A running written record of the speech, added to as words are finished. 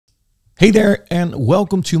Hey there, and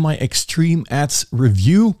welcome to my Extreme Ads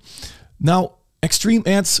review. Now, Extreme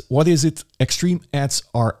Ads, what is it? Extreme Ads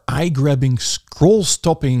are eye-grabbing,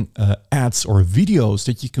 scroll-stopping ads or videos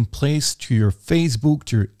that you can place to your Facebook,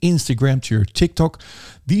 to your Instagram, to your TikTok.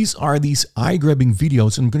 These are these eye-grabbing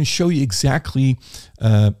videos, and I'm going to show you exactly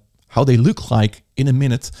how they look like in a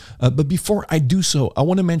minute. But before I do so, I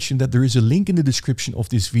want to mention that there is a link in the description of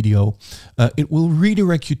this video. It will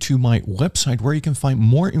redirect you to my website where you can find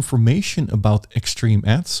more information about Extreme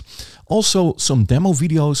Ads. Also some demo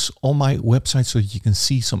videos on my website so that you can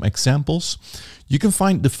see some examples. You can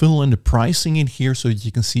find the funnel and the pricing in here so that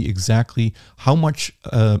you can see exactly how much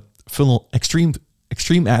funnel Extreme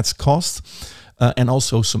Ads cost. And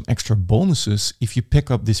also some extra bonuses. If you pick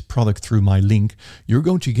up this product through my link, you're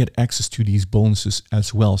going to get access to these bonuses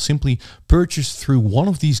as well. Simply purchase through one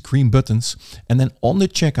of these green buttons, and then on the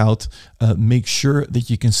checkout, make sure that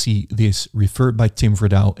you can see this referred by Tim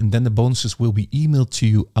Verdouw, and then the bonuses will be emailed to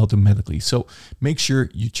you automatically. So make sure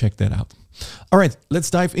you check that out. All right, let's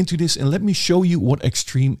dive into this and let me show you what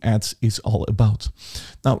Extreme Ads is all about.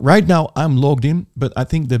 Now, right now I'm logged in, but I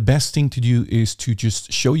think the best thing to do is to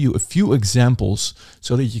just show you a few examples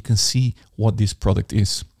so that you can see what this product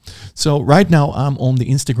is. So right now I'm on the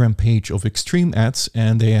Instagram page of Extreme Ads,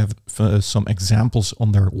 and they have some examples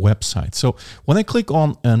on their website. So when I click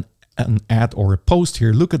on an ad or a post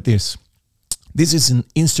here, look at this. This is an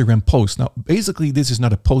Instagram post. Now, basically, this is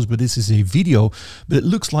not a post, but this is a video, but it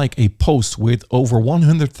looks like a post with over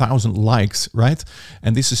 100,000 likes, right?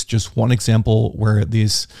 And this is just one example where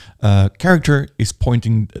this character is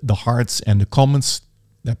pointing the hearts and the comments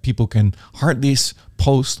that people can heart this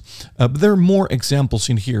post. But there are more examples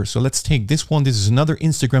in here. So let's take this one. This is another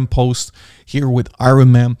Instagram post here with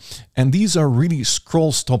Iron Man. And these are really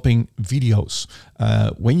scroll stopping videos.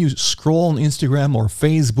 When you scroll on Instagram or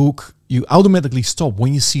Facebook, you automatically stop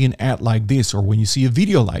when you see an ad like this, or when you see a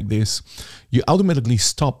video like this, you automatically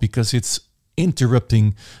stop because it's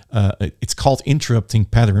interrupting. It's called interrupting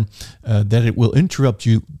pattern, that it will interrupt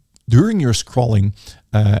you during your scrolling,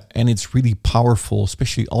 and it's really powerful,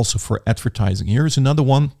 especially also for advertising. Here's another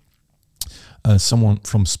one, someone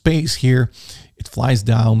from space here. It flies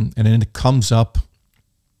down and then it comes up.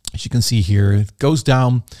 As you can see here, it goes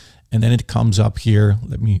down and then it comes up here.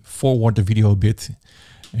 Let me forward the video a bit.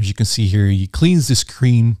 As you can see here, he cleans the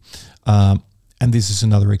screen, and this is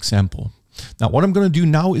another example. Now, what I'm going to do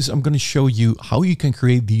now is I'm going to show you how you can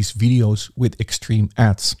create these videos with Extreme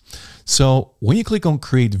Ads. So when you click on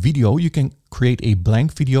create video, you can create a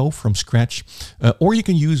blank video from scratch, or you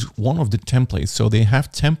can use one of the templates. So they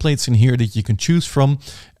have templates in here that you can choose from,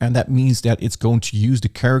 and that means that it's going to use the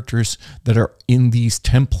characters that are in these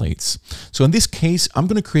templates. So in this case, I'm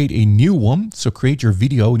going to create a new one. So create your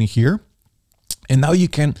video in here. And now you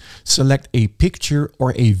can select a picture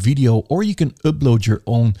or a video, or you can upload your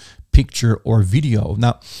own picture or video.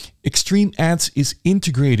 Now, Extreme Ads is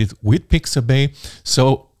integrated with Pixabay.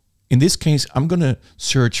 So in this case, I'm going to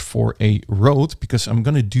search for a road because I'm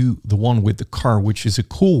going to do the one with the car, which is a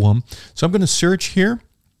cool one. So I'm going to search here,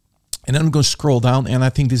 and then I'm going to scroll down, and I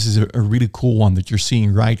think this is a really cool one that you're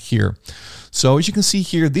seeing right here. So as you can see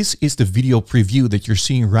here, this is the video preview that you're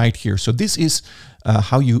seeing right here. So this is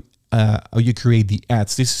how you create the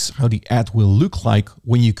ads. This is how the ad will look like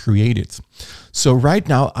when you create it. So right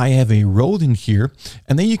now I have a road in here,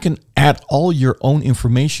 and then you can add all your own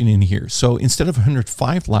information in here. So instead of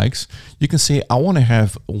 105 likes, you can say, I want to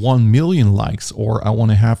have 1 million likes, or I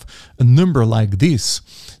want to have a number like this,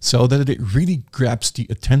 so that it really grabs the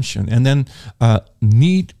attention. And then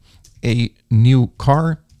need a new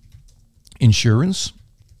car insurance,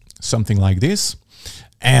 something like this.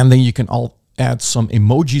 And then you can add some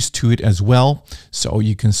emojis to it as well, so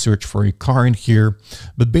you can search for a car in here.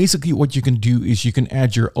 But basically what you can do is you can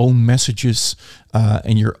add your own messages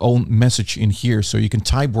and your own message in here, so you can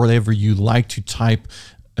type whatever you like to type,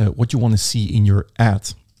 what you want to see in your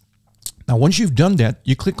ad. Now, once you've done that,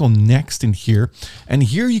 you click on next in here, and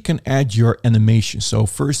here you can add your animation. So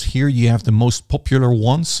first here you have the most popular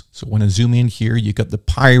ones. So when I zoom in here, you got the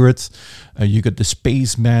pirate, you got the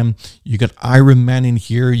spaceman, you got Iron Man in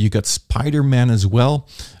here, you got Spider-Man as well.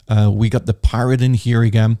 We got the pirate in here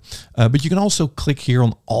again, but you can also click here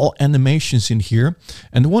on all animations in here.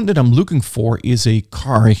 And the one that I'm looking for is a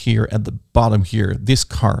car here at the bottom here, this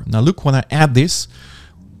car. Now look, when I add this,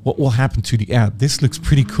 what will happen to the ad? This looks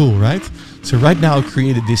pretty cool, right? So right now I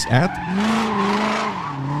created this ad,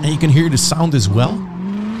 and you can hear the sound as well.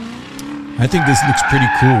 I think this looks pretty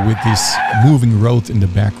cool with this moving road in the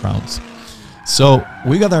background. So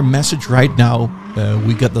we got our message right now.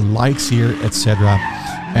 We got the likes here, etc.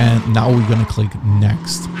 And now we're gonna click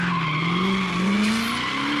next.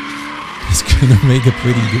 It's gonna make a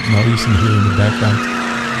pretty good noise in here in the background.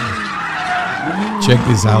 Check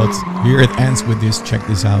this out. Here it ends with this. Check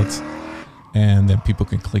this out. And then people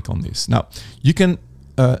can click on this. Now, you can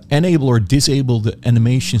enable or disable the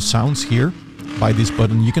animation sounds here by this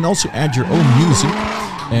button. You can also add your own music.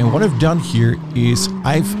 And what I've done here is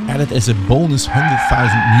I've added as a bonus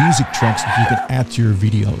 100,000 music tracks that you can add to your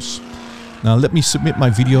videos. Now let me submit my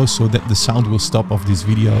video so that the sound will stop of this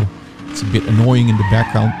video. It's a bit annoying in the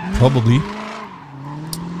background, probably.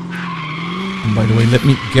 And by the way, let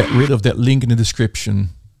me get rid of that link in the description.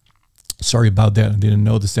 Sorry about that. I didn't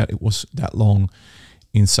notice that it was that long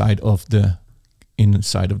inside of the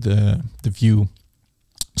view.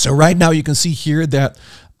 So right now you can see here that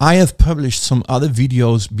I have published some other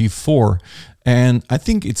videos before, and I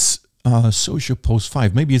think it's Social Post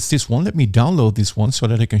 5. Maybe it's this one. Let me download this one so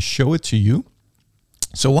that I can show it to you.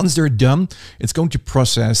 So once they're done, it's going to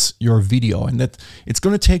process your video, and that it's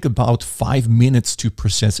going to take about 5 minutes to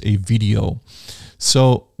process a video.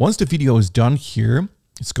 So once the video is done here,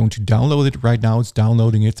 it's going to download it right now. It's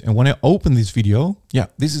downloading it. And when I open this video, yeah,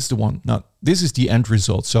 this is the one. Now, this is the end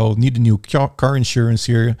result. So need a new car insurance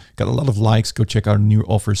here. Got a lot of likes. Go check out new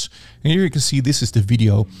offers. And here you can see this is the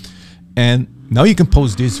video. And now you can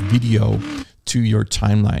post this video to your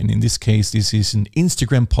timeline. In this case, this is an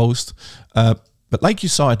Instagram post. But like you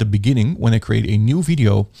saw at the beginning, when I create a new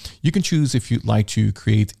video, you can choose if you'd like to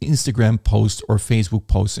create Instagram post or Facebook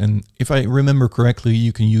post. And if I remember correctly,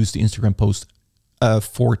 you can use the Instagram post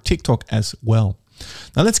for TikTok as well.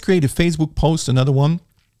 Now let's create a Facebook post, another one.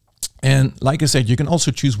 And like I said, you can also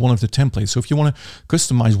choose one of the templates. So if you want to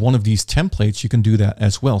customize one of these templates, you can do that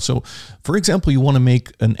as well. So for example, you want to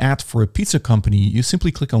make an ad for a pizza company. You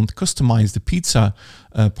simply click on customize the pizza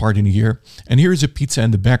part in here. And here is a pizza in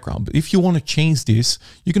the background. But if you want to change this,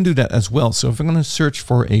 you can do that as well. So if I'm going to search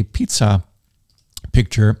for a pizza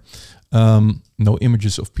picture, no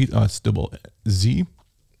images of pizza, it's double Z,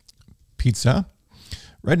 pizza.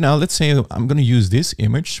 Right now, let's say I'm going to use this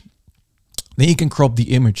image. Then you can crop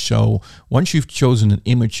the image. So once you've chosen an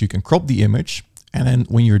image, you can crop the image. And then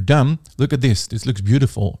when you're done, look at this. This looks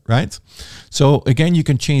beautiful, right? So again, you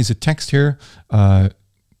can change the text here.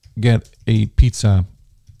 Get a pizza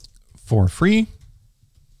for free.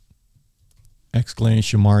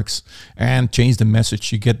 Exclamation marks. And change the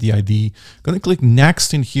message. You get the ID. Going to click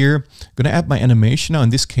next in here. Going to add my animation. Now in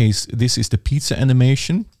this case, this is the pizza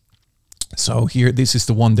animation. So here, this is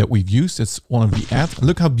the one that we've used. It's one of the ads.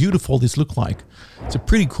 Look how beautiful this looks like. It's a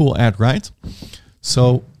pretty cool ad, right?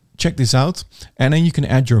 So check this out. And then you can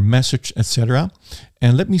add your message, etc.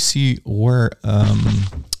 And let me see where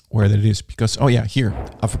that is. Because, oh yeah, here.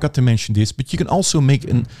 I forgot to mention this. But you can also make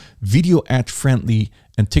a video ad friendly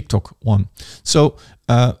and TikTok one. So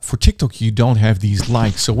for TikTok, you don't have these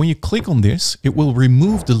likes. So when you click on this, it will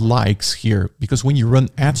remove the likes here. Because when you run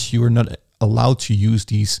ads, you are not allowed to use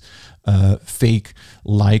these fake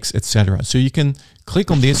likes, etc. So you can click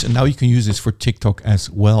on this, and now you can use this for TikTok as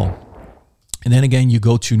well. And then again, you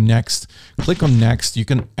go to next, click on next. You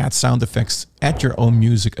can add sound effects, add your own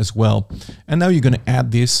music as well. And now you're going to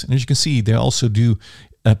add this. And as you can see, they also do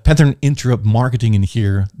pattern interrupt marketing in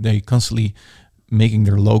here. They constantly making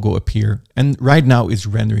their logo appear. And right now it's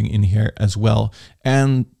rendering in here as well.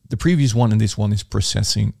 And the previous one and this one is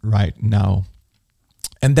processing right now.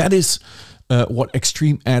 And that is what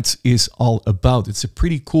Extreme Ads is all about. It's a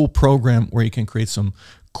pretty cool program where you can create some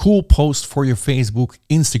cool posts for your Facebook,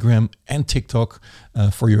 Instagram, and TikTok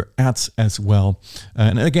for your ads as well.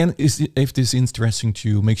 And again, if this is interesting to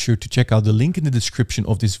you, make sure to check out the link in the description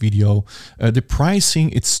of this video. The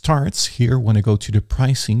pricing, it starts here when I go to the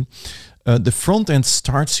pricing. The front end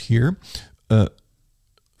starts here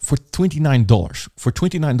for $29. For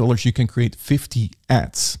 $29, you can create 50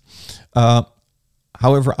 ads.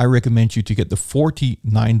 However, I recommend you to get the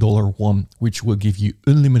 $49 one, which will give you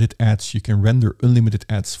unlimited ads. You can render unlimited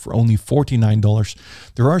ads for only $49.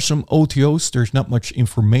 There are some OTOs. There's not much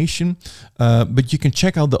information, but you can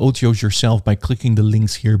check out the OTOs yourself by clicking the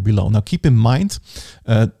links here below. Now, keep in mind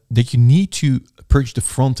that you need to purchase the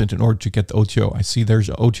front end in order to get the OTO. I see there's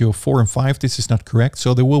an OTO 4 and 5. This is not correct.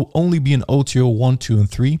 So there will only be an OTO 1, 2, and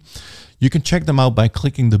 3. You can check them out by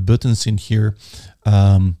clicking the buttons in here.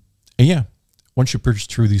 And yeah. Once you purchase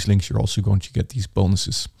through these links, you're also going to get these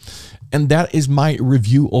bonuses. And that is my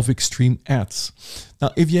review of Extreme Ads.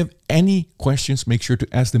 Now, if you have any questions, make sure to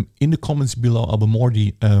ask them in the comments below.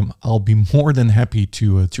 I'll be more than happy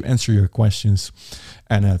to answer your questions.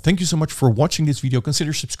 And thank you so much for watching this video.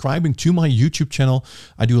 Consider subscribing to my YouTube channel.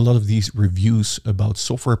 I do a lot of these reviews about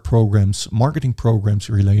software programs, marketing programs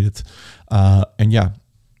related. And yeah,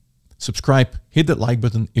 subscribe, hit that like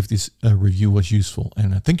button if this review was useful.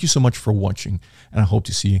 And thank you so much for watching. And I hope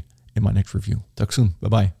to see you in my next review. Talk soon.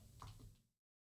 Bye-bye.